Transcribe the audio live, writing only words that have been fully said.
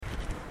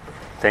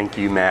Thank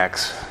you,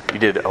 Max. You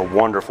did a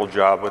wonderful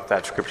job with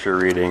that scripture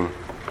reading.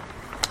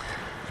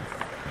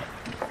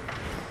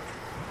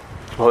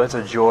 Well, it's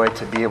a joy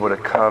to be able to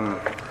come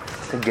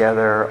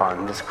together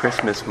on this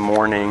Christmas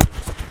morning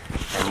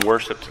and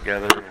worship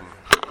together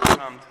and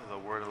come to the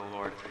word of the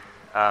Lord.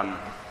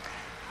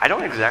 I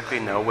don't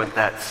exactly know what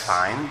that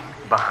sign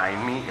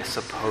behind me is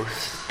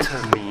supposed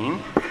to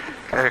mean,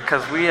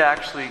 because we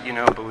actually,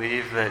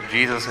 believe that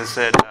Jesus has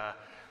said,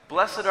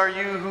 "Blessed are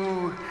you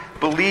who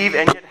believe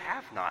and yet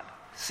have not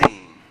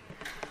seen."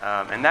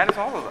 And that is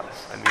all of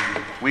us. I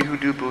mean, we who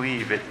do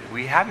believe it,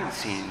 we haven't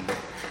seen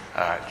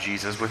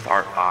Jesus with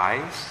our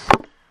eyes,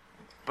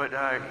 but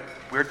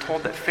we're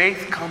told that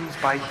faith comes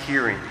by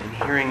hearing, and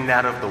hearing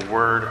that of the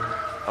word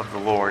of the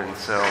Lord. And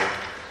so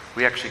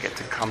we actually get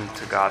to come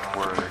to God's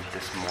word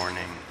this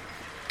morning.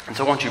 And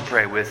so won't you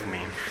pray with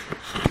me?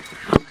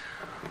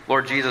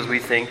 Lord Jesus, we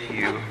thank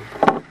you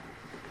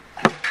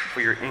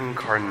for your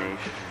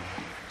incarnation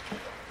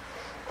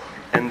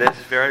and this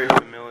very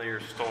familiar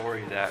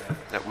story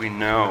that we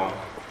know.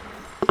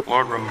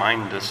 Lord,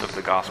 remind us of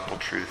the gospel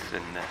truth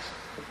in this.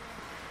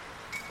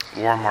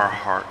 Warm our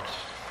hearts.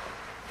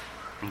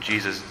 In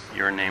Jesus,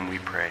 your name we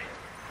pray.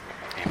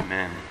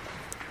 Amen.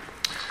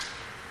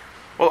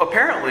 Well,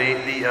 apparently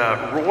the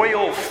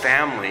royal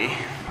family,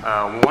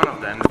 one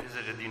of them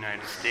visited the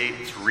United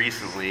States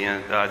recently,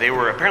 and they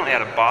were apparently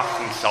at a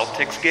Boston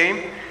Celtics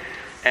game.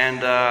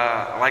 And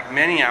like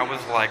many, I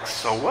was like,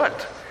 so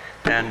what?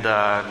 And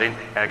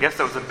I guess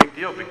that was a big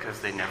deal because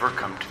they never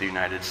come to the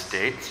United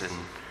States, and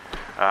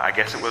I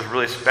guess it was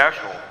really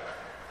special.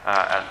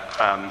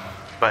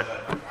 But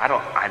I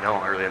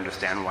don't really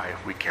understand why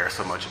we care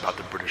so much about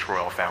the British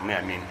royal family.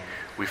 I mean,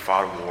 we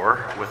fought a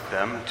war with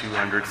them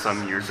 200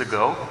 some years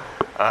ago,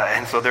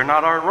 and so they're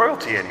not our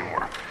royalty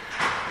anymore.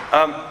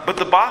 But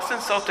the Boston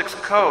Celtics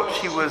coach,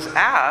 he was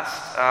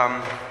asked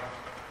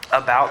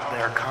about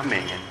their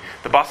coming. And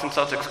the Boston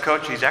Celtics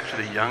coach, he's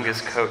actually the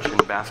youngest coach in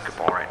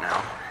basketball right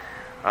now.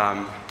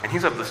 And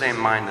he's of the same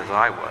mind as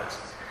I was.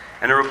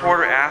 And a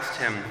reporter asked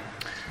him,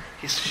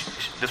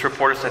 this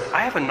reporter said,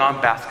 "I have a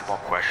non-basketball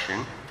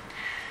question.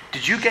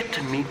 Did you get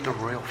to meet the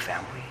royal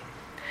family?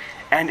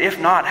 And if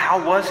not, how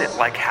was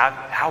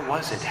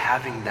it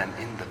having them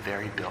in the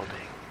very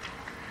building?"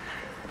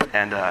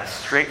 And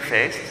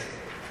straight-faced,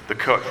 the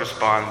coach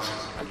responds,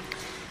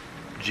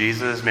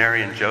 "Jesus,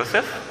 Mary, and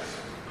Joseph?"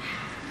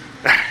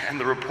 And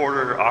the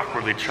reporter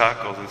awkwardly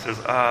chuckles and says,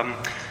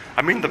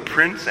 "I mean the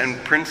Prince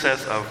and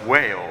Princess of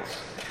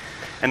Wales."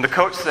 And the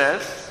coach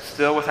says,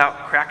 still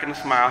without cracking a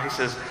smile, he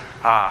says,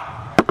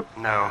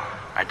 "No,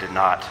 I did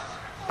not.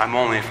 I'm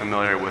only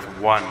familiar with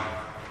one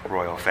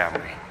royal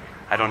family.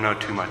 I don't know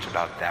too much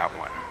about that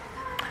one."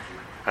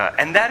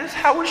 And that is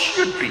how it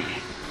should be,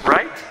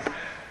 right?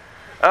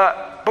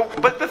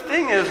 But the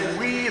thing is,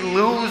 we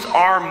lose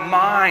our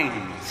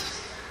minds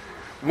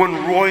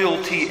when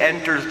royalty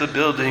enters the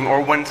building,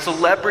 or when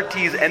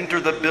celebrities enter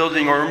the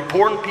building, or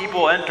important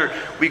people enter.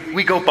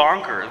 We go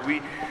bonkers.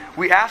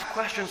 We ask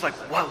questions like,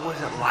 what was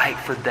it like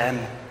for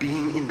them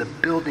being in the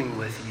building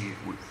with you?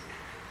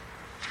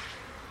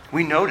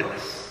 We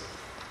notice.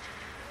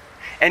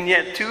 And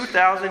yet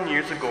 2,000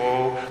 years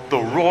ago, the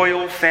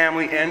royal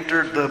family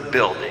entered the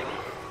building.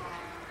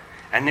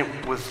 And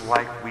it was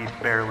like we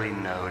barely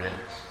noticed.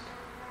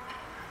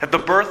 That the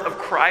birth of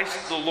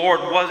Christ the Lord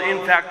was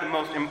in fact the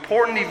most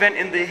important event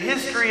in the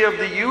history of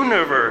the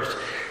universe.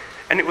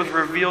 And it was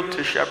revealed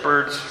to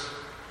shepherds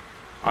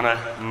on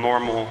a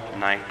normal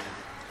night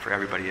for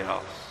everybody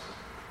else.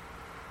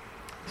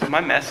 So my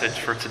message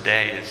for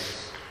today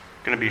is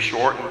going to be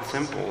short and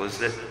simple, is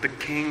that the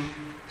King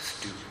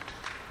stooped.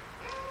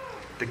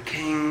 The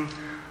King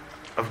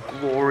of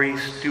glory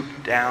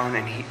stooped down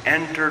and he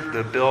entered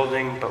the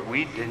building, but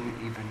we didn't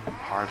even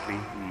hardly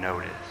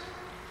notice.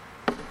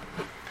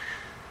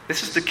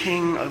 This is the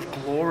King of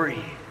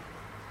glory.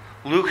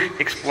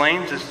 Luke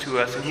explains this to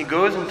us, and he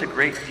goes into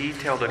great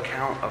detailed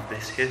account of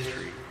this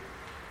history.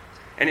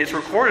 And it's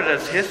recorded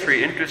as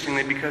history,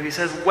 interestingly, because he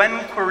says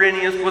when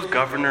Quirinius was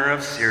governor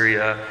of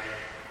Syria,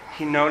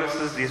 he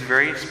notices these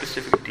very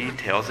specific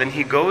details, and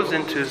he goes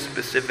into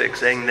specifics,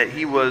 saying that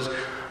he was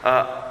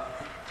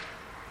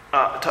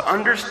to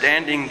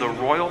understanding the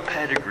royal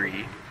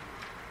pedigree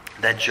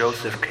that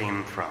Joseph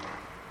came from,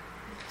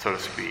 so to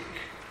speak.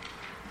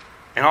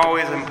 And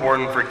always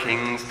important for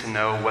kings to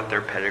know what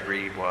their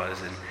pedigree was.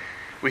 And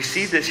we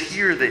see this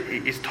here, that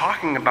he's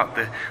talking about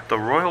the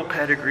royal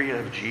pedigree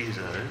of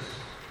Jesus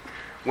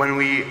when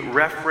we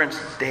reference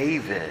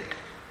David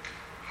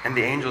and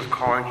the angels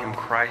calling him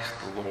Christ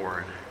the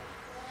Lord.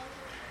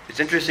 It's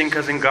interesting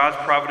because in God's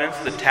providence,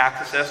 the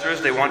tax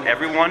assessors, they want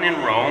everyone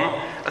in Rome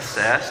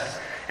assessed.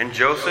 And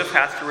Joseph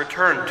has to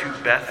return to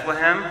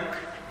Bethlehem,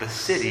 the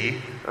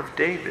city of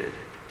David,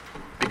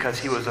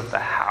 because he was of the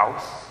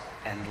house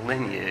and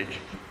lineage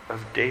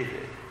of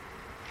David.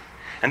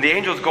 And the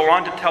angels go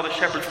on to tell the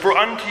shepherds, "For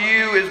unto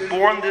you is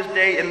born this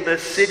day in the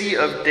city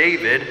of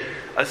David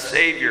a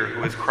Savior,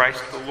 who is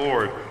Christ the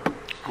Lord."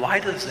 Why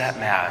does that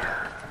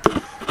matter?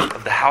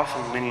 Of the house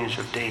and lineage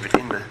of David,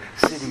 in the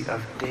city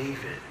of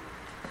David.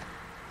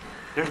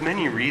 There's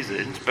many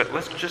reasons, but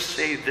let's just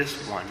say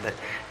this one, that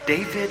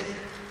David,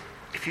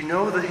 if you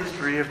know the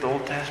history of the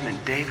Old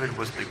Testament, David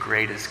was the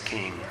greatest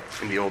king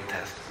in the Old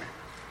Testament.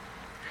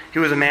 He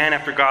was a man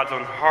after God's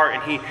own heart,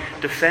 and he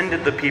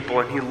defended the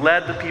people, and he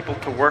led the people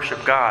to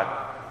worship God.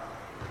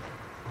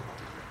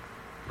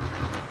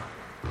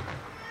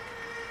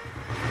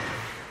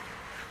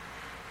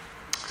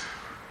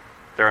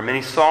 There are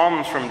many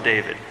Psalms from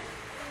David,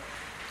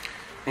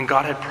 and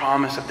God had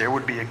promised that there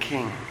would be a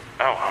king.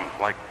 Oh, I'm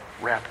like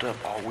wrapped up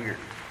all weird.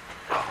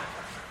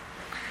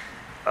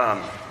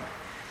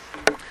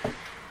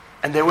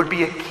 And there would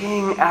be a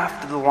king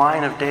after the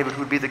line of David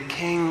who would be the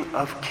King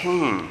of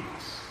Kings.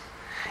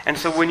 And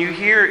so when you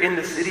hear in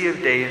the city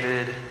of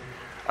David,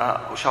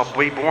 shall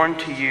be born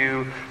to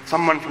you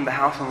someone from the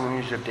house and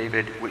lineage of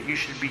David, what you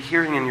should be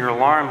hearing in your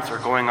alarms are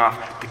going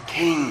off, the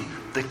King,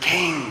 the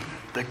King,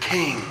 the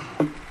King.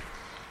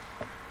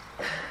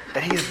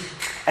 That he is,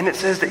 and it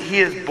says that he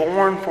is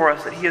born for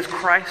us, that he is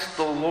Christ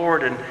the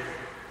Lord. And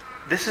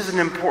this is an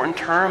important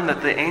term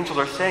that the angels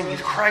are saying.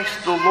 He's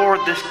Christ the Lord,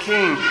 this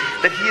King,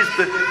 that he is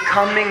the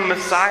coming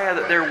Messiah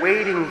that they're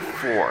waiting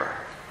for.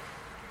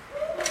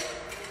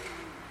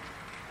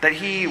 That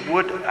he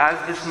would,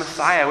 as this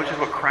Messiah, which is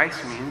what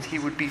Christ means, he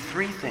would be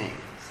three things.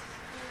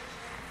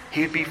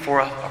 He would be for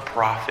us a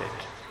prophet,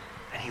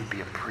 and he would be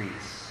a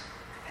priest,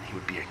 and he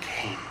would be a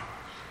king.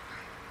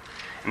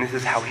 And this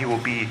is how he will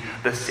be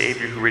the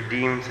Savior who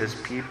redeems his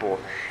people.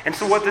 And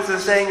so what this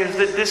is saying is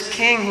that this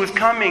king who is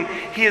coming,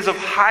 he is of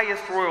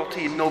highest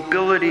royalty,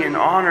 nobility, and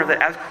honor.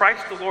 That as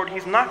Christ the Lord,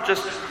 he's not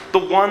just the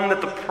one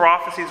that the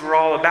prophecies were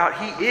all about.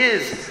 He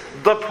is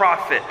the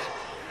prophet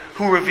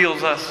who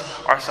reveals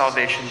us our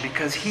salvation,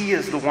 because he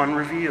is the one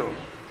revealed.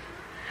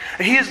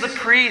 And he is the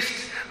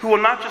priest who will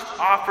not just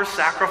offer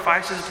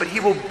sacrifices, but he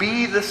will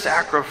be the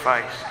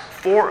sacrifice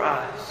for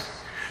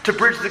us to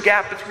bridge the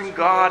gap between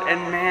God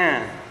and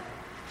man.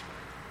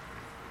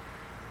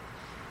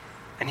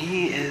 And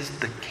he is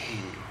the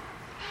king,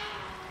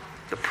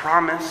 the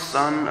promised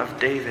son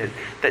of David.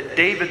 That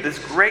David, this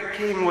great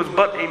king, was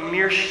but a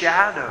mere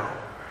shadow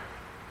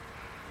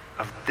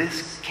of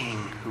this king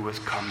who was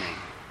coming.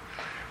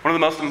 One of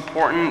the most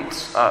important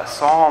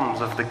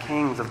psalms of the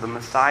kings, of the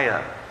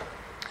Messiah,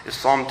 is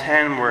Psalm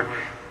 10, where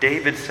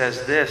David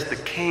says this. The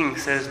king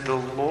says, "The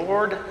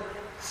Lord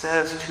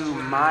says to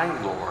my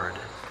Lord,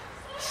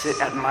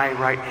 sit at my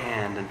right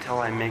hand until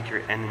I make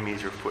your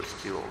enemies your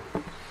footstool."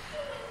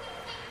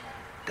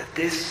 That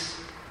this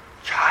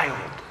child,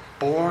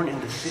 born in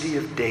the city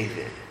of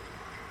David,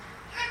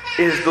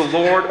 is the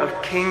Lord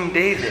of King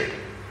David.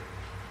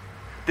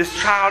 This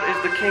child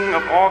is the King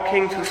of all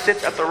kings who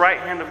sits at the right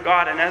hand of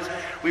God. And as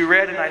we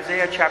read in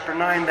Isaiah chapter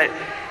 9, that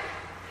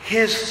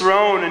his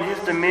throne and his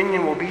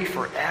dominion will be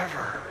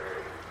forever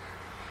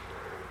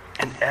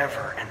and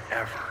ever and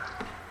ever.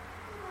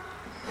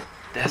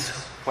 That is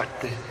what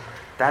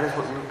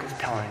Luke is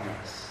telling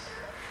us.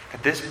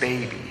 That this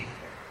baby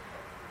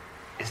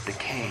is the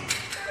King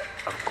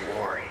of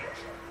glory.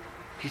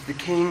 He's the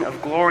King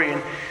of glory.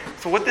 And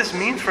so what this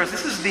means for us,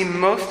 this is the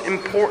most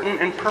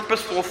important and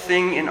purposeful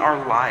thing in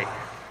our life.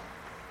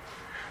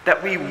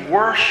 That we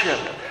worship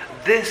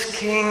this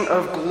King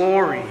of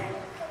glory.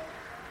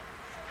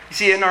 You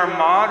see, in our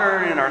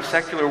modern and our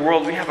secular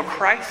world, we have a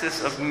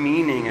crisis of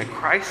meaning, a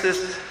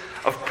crisis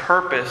of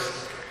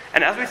purpose.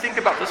 And as we think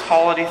about this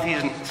holiday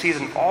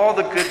season, all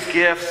the good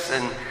gifts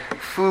and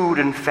food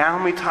and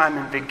family time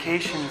and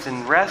vacations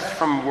and rest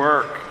from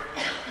work,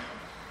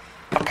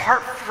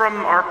 apart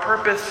from our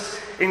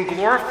purpose in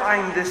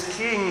glorifying this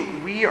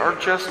King, we are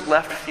just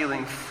left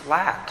feeling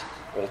flat,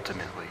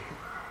 ultimately.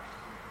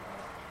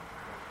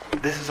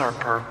 This is our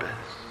purpose.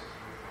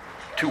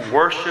 To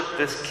worship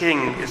this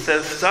King. It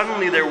says,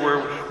 suddenly there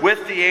were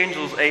with the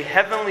angels a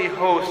heavenly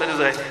host, that is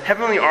a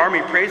heavenly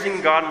army,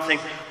 praising God and saying,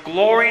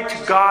 "Glory to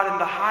God in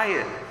the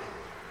highest."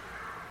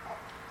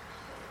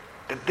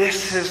 That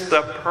this is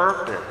the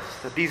purpose.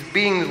 That these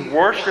beings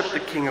worship the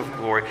King of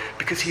glory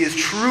because he is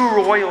true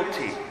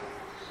royalty.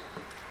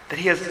 That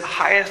he has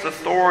highest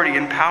authority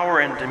and power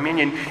and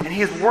dominion. And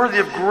he is worthy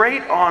of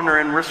great honor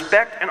and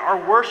respect and our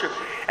worship.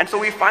 And so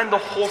we find the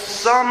whole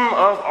sum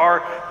of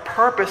our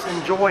purpose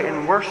and joy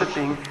in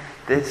worshiping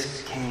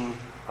this King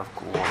of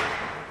glory.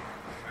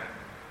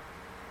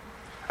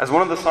 As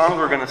one of the songs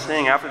we're going to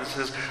sing after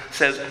this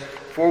says,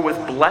 "For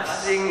with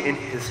blessing in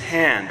his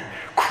hand,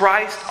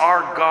 Christ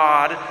our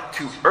God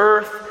to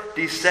earth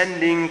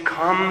descending,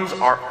 comes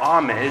our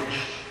homage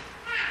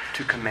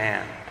to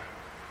command,"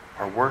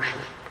 our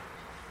worship.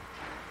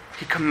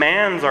 He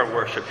commands our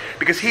worship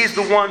because he's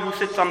the one who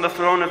sits on the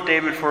throne of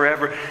David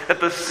forever. That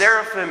the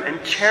seraphim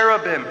and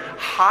cherubim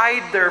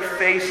hide their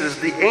faces.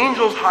 The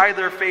angels hide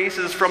their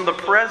faces from the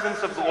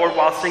presence of the Lord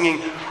while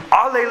singing,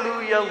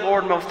 "Alleluia,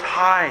 Lord Most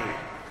High."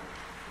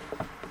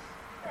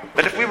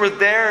 But if we were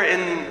there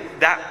in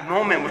that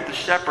moment with the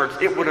shepherds,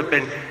 it would have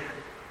been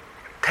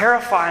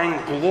terrifying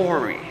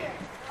glory.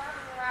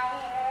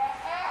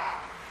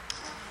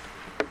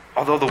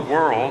 Although the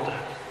world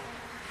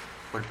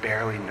would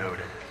barely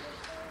notice.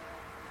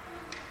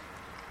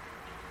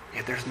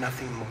 Yet there's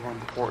nothing more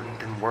important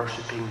than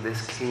worshiping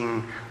this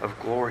King of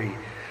glory.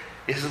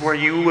 This is where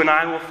you and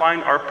I will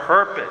find our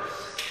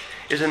purpose,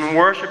 is in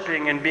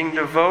worshiping and being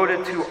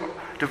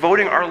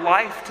devoting our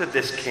life to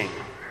this King.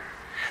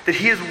 That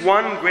he is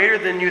one greater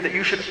than you that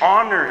you should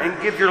honor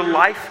and give your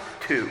life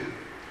to.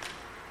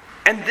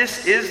 And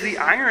this is the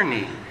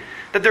irony,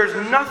 that there's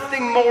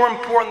nothing more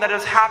important that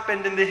has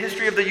happened in the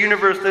history of the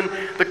universe than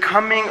the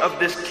coming of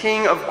this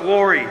King of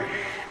glory.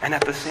 And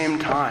at the same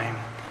time,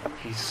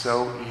 he's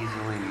so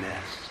easily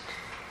missed.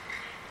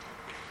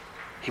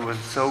 He was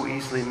so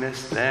easily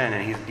missed then,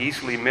 and he's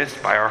easily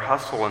missed by our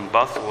hustle and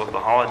bustle of the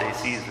holiday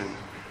season.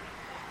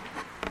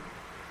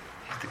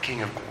 He's the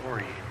King of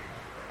glory.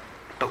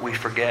 But we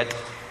forget,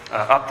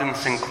 Upton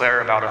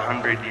Sinclair, about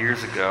 100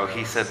 years ago,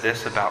 he said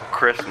this about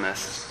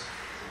Christmas.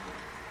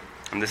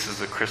 And this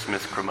is a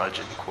Christmas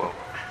curmudgeon quote.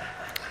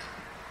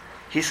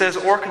 He says,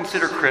 "Or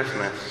consider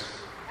Christmas.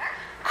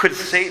 Could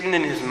Satan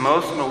in his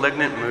most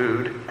malignant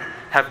mood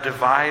have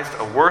devised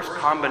a worse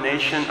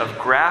combination of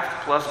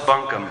graft plus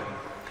bunkum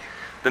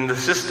than the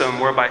system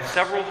whereby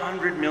several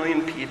 100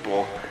 million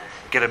people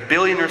get 1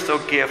 billion or so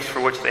gifts for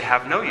which they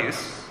have no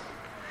use,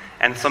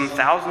 and some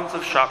thousands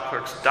of shop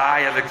clerks die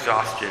of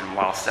exhaustion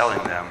while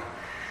selling them,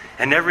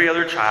 and every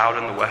other child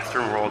in the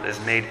Western world is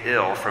made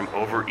ill from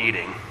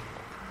overeating,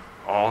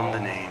 all in the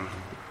name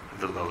of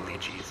the lowly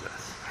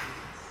Jesus?"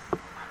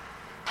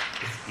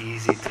 It's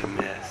easy to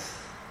miss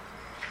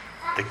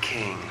the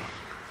King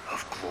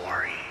of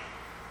glory.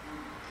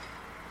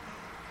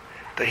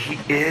 That he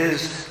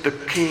is the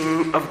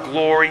King of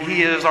glory.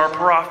 He is our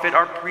prophet,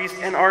 our priest,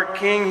 and our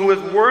King who is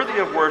worthy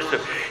of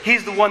worship.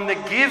 He's the one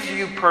that gives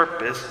you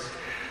purpose.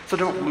 So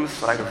don't lose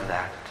sight of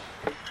that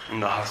in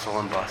the hustle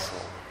and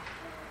bustle.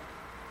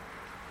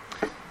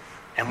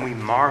 And we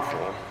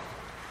marvel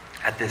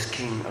at this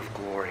King of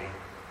glory.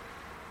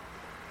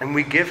 And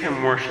we give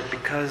him worship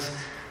because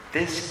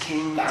this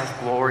King of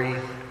glory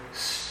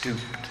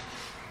stooped.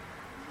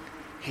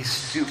 He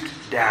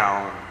stooped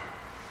down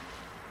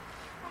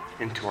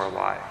into our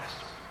lives,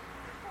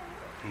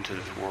 into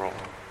this world.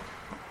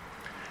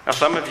 Now,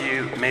 some of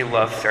you may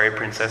love fairy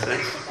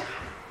princesses.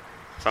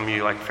 Some of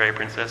you like fairy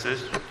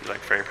princesses. You like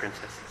fairy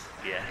princesses?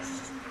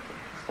 Yes.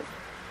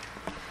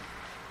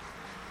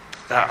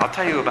 I'll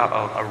tell you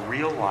about a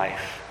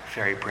real-life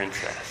fairy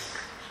princess.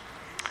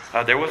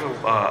 There was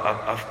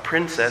a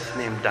princess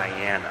named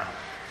Diana.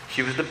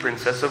 She was the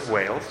Princess of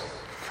Wales.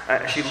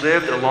 She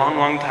lived a long,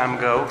 long time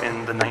ago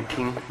in the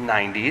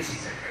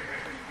 1990s.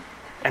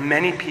 And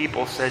many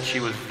people said she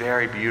was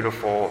very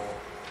beautiful.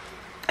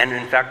 And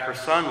in fact, her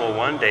son will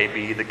one day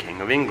be the King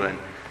of England.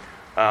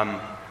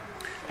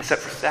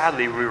 Except for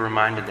sadly, we were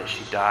reminded that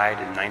she died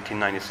in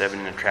 1997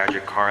 in a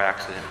tragic car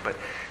accident. But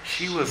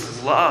she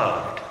was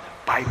loved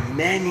by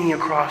many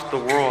across the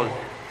world.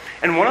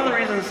 And one of the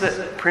reasons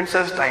that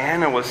Princess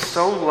Diana was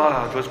so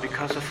loved was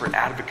because of her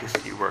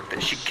advocacy work,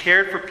 that she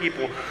cared for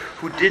people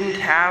who didn't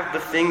have the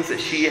things that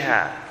she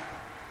had.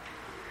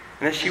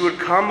 And that she would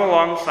come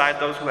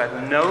alongside those who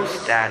had no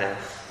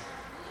status.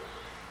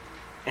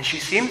 And she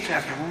seemed to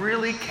have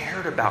really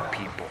cared about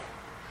people.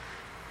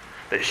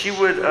 That she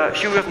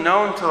was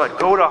known to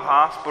go to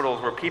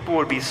hospitals where people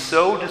would be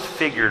so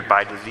disfigured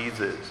by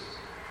diseases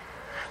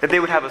that they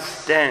would have a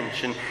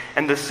stench,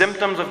 and the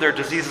symptoms of their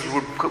diseases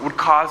would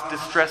cause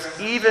distress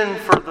even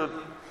for the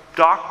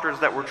doctors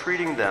that were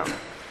treating them.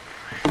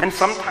 And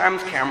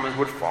sometimes cameras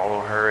would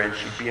follow her and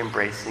she'd be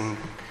embracing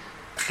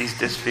these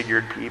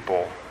disfigured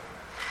people.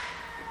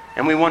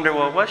 And we wonder,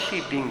 well, was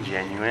she being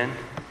genuine?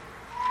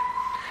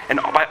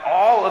 And by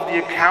all of the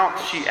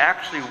accounts, she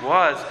actually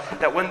was.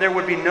 That when there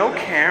would be no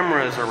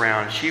cameras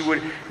around, she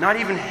would not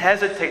even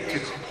hesitate to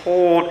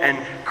hold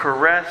and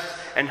caress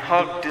and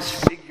hug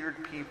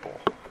disfigured people,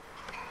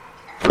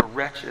 the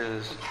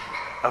wretches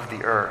of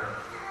the earth.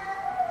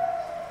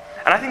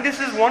 And I think this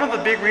is one of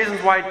the big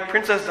reasons why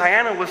Princess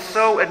Diana was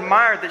so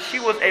admired, that she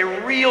was a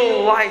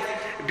real-life,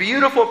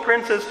 beautiful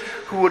princess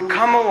who would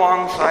come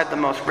alongside the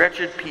most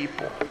wretched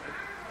people.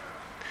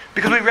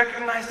 Because we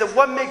recognize that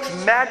what makes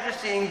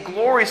majesty and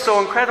glory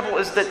so incredible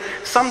is that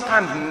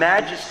sometimes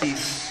majesty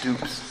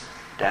stoops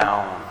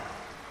down.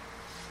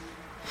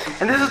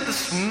 And this is the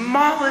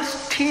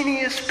smallest,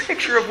 teeniest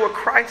picture of what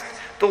Christ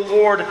the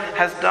Lord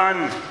has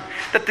done.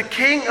 That the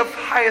King of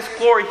highest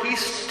glory, he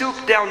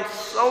stooped down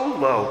so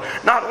low.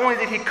 Not only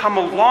did he come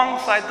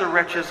alongside the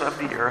wretches of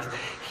the earth,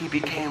 he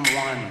became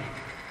one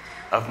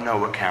of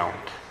no account.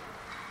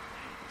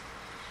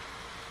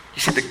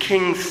 You see, the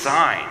king's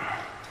sign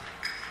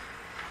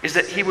is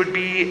that he would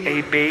be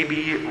a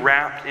baby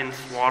wrapped in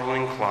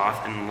swaddling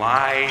cloth and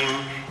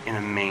lying in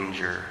a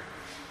manger,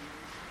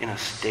 in a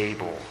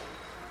stable,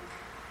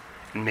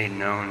 and made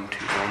known to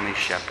only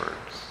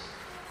shepherds.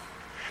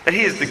 That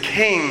he is the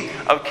King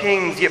of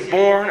kings, yet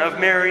born of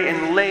Mary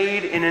and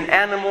laid in an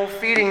animal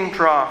feeding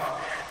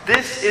trough.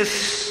 This is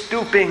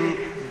stooping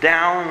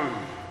down.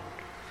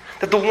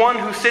 That the one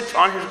who sits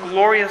on his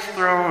glorious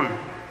throne,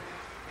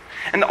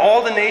 and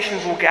all the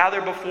nations will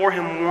gather before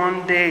him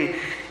one day,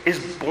 is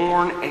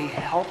born a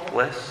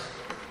helpless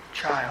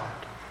child.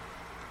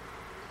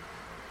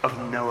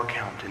 of no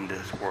account in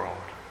this world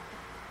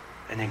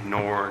and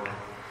ignored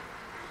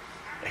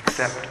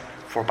except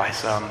for by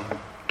some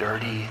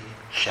dirty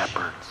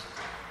shepherds.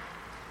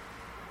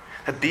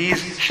 That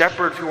these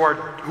shepherds who would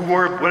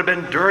have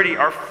been dirty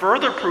are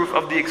further proof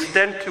of the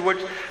extent to which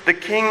the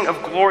King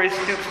of Glory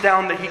stoops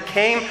down, that he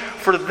came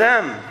for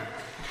them.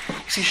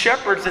 You see,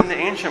 shepherds in the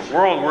ancient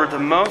world were the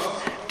most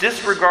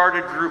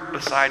disregarded group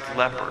besides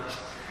lepers.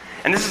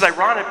 And this is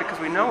ironic because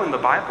we know in the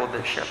Bible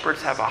that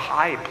shepherds have a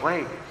high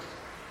place.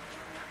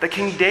 That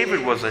King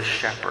David was a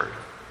shepherd.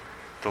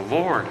 The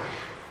Lord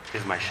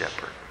is my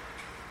shepherd.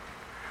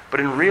 But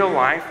in real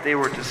life, they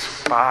were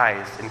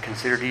despised and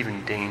considered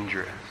even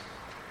dangerous.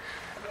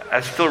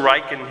 As Phil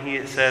Ryken,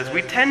 he says,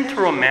 we tend to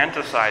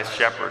romanticize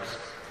shepherds,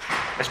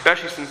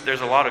 especially since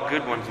there's a lot of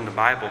good ones in the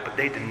Bible, but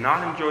they did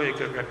not enjoy a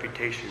good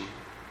reputation.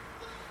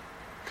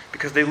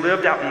 Because they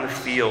lived out in the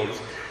fields,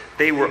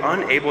 they were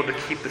unable to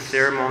keep the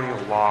ceremonial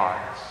laws.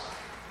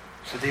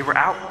 So they were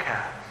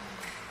outcasts.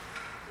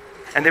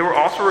 And they were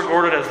also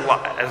regarded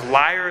as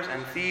liars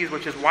and thieves,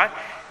 which is why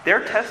their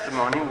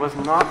testimony was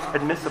not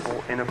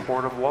admissible in a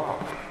court of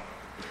law.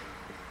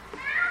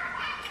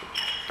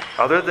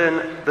 Other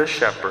than the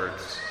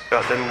shepherds,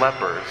 than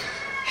lepers,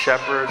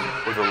 shepherds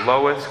were the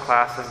lowest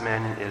class of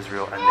men in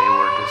Israel, and they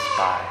were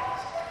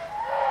despised.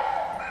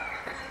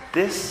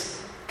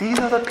 These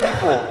are the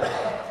people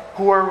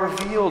who are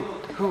revealed,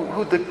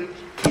 who the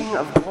King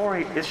of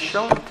Glory is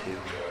shown to.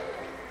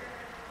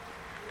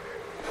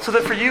 So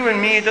that for you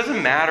and me, it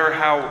doesn't matter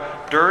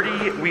how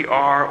dirty we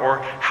are or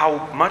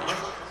how much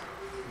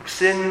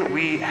sin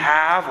we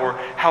have or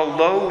how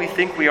low we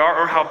think we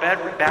are or how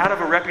bad of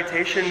a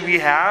reputation we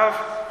have.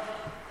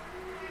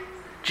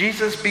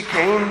 Jesus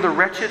became the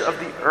wretched of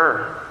the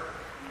earth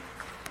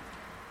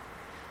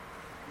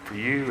for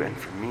you and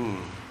for me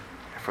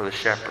and for the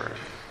shepherds.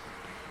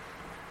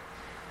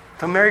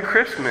 So Merry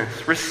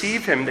Christmas.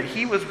 Receive him, that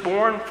he was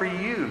born for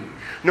you.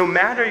 No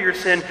matter your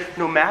sin,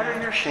 no matter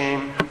your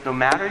shame, no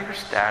matter your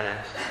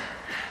status.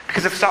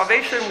 Because if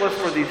salvation was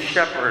for these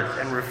shepherds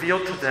and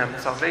revealed to them,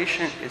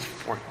 salvation is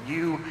for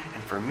you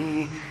and for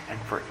me and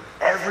for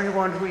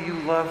everyone who you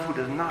love who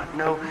does not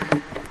know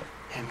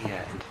him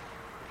yet.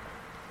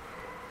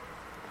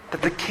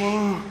 That the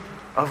King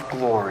of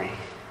Glory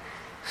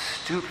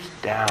stoops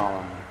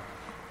down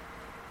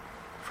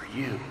for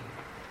you.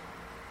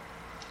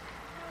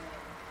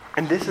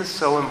 And this is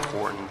so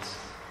important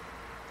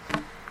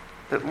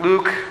that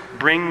Luke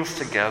brings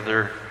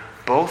together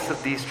both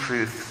of these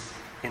truths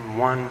in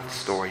one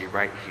story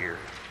right here.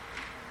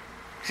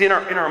 See, in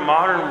our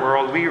modern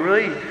world,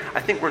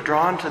 I think we're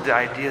drawn to the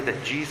idea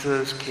that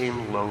Jesus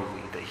came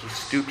lowly, that he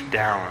stooped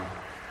down.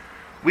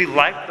 We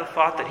like the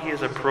thought that he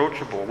is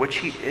approachable, which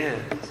he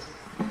is.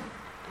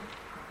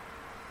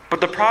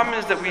 But the problem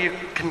is that we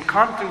can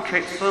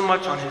concentrate so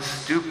much on his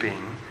stooping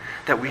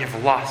that we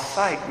have lost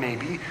sight,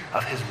 maybe,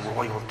 of his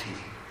royalty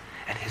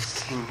and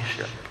his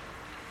kingship.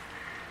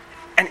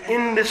 And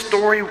in this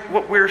story,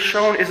 what we're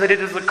shown is that it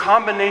is the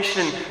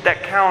combination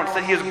that counts,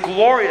 that he is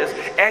glorious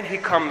and he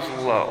comes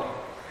low.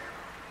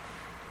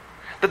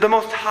 That the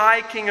Most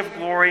High King of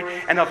Glory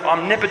and of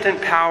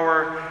omnipotent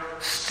power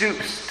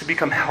stoops to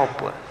become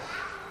helpless.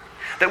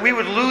 That we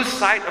would lose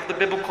sight of the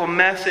biblical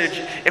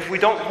message if we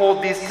don't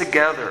hold these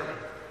together.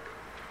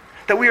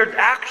 That we are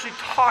actually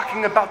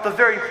talking about the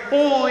very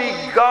holy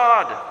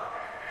God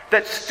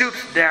that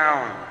stoops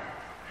down.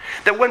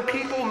 That when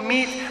people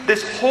meet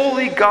this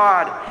holy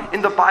God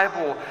in the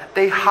Bible,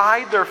 they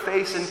hide their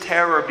face in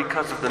terror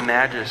because of the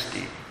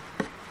majesty.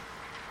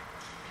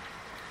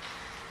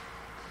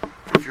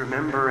 If you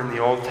remember in the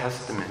Old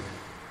Testament,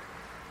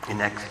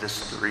 in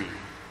Exodus 3,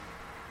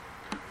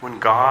 when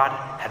God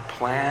had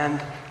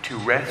planned to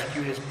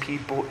rescue his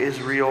people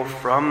Israel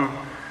from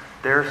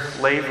their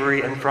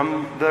slavery and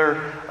from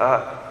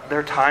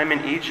their time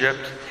in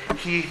Egypt,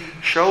 he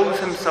shows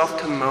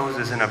himself to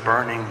Moses in a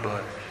burning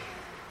bush.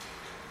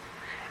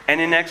 And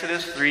in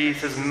Exodus 3, he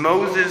says,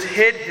 Moses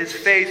hid his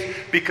face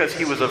because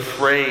he was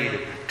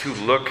afraid to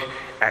look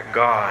at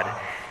God.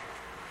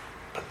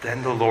 But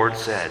then the Lord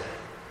said,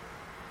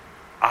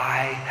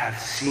 I have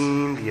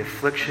seen the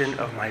affliction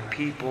of my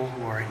people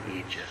who are in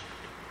Egypt,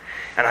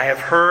 and I have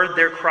heard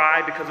their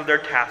cry because of their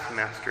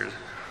taskmasters.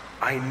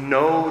 I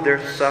know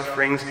their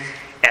sufferings,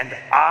 and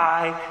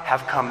I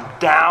have come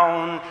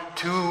down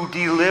to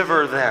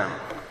deliver them.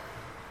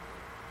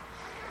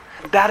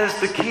 That is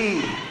the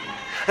key.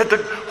 That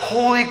the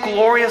holy,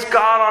 glorious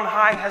God on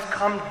high has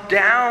come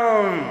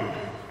down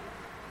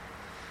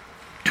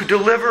to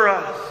deliver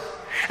us.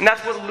 And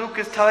that's what Luke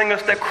is telling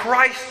us, that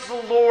Christ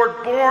the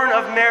Lord, born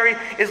of Mary,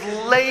 is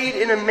laid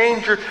in a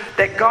manger,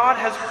 that God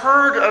has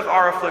heard of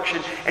our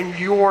affliction and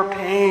your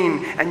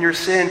pain and your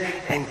sin,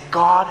 and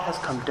God has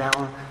come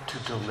down to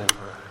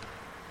deliver.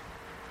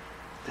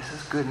 This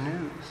is good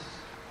news.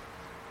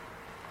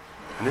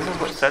 And this is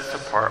what sets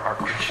apart our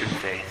Christian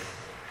faith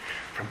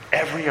from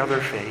every other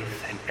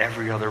faith and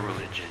every other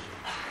religion.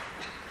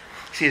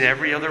 See, in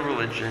every other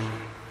religion,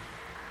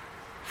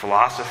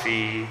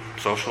 philosophy,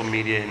 social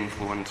media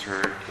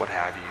influencer, what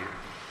have you,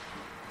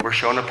 we're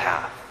shown a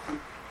path.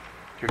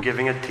 You're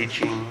giving a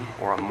teaching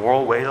or a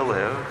moral way to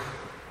live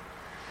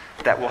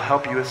that will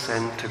help you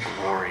ascend to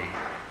glory.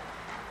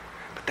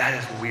 But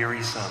that is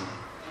wearisome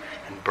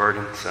and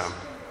burdensome.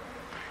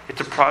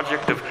 It's a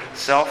project of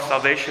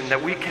self-salvation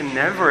that we can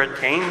never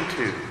attain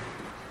to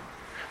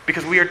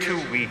because we are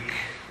too weak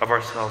of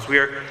ourselves. We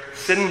are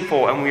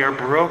sinful and we are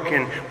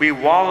broken. We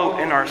wallow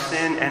in our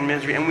sin and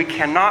misery, and we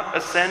cannot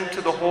ascend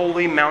to the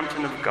holy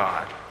mountain of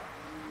God.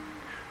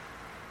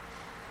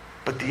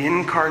 But the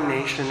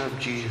incarnation of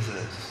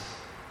Jesus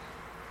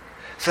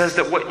says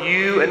that what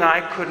you and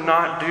I could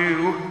not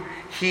do,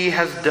 he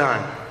has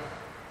done.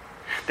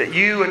 That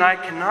you and I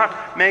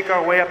cannot make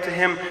our way up to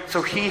him,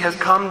 so he has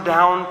come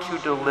down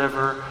to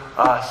deliver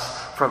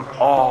us from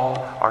all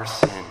our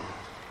sin.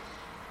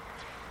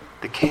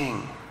 The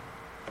King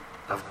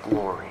of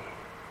glory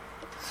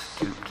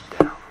stooped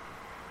down.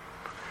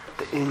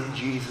 That in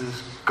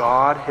Jesus,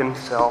 God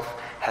himself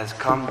has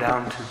come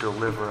down to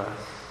deliver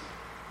us.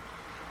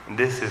 And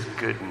this is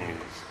good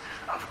news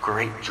of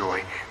great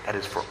joy that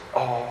is for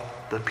all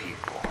the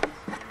people.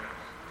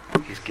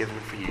 He's given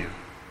for you.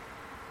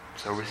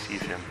 So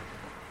receive him.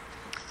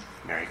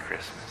 Merry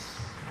Christmas.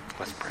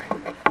 Let's pray.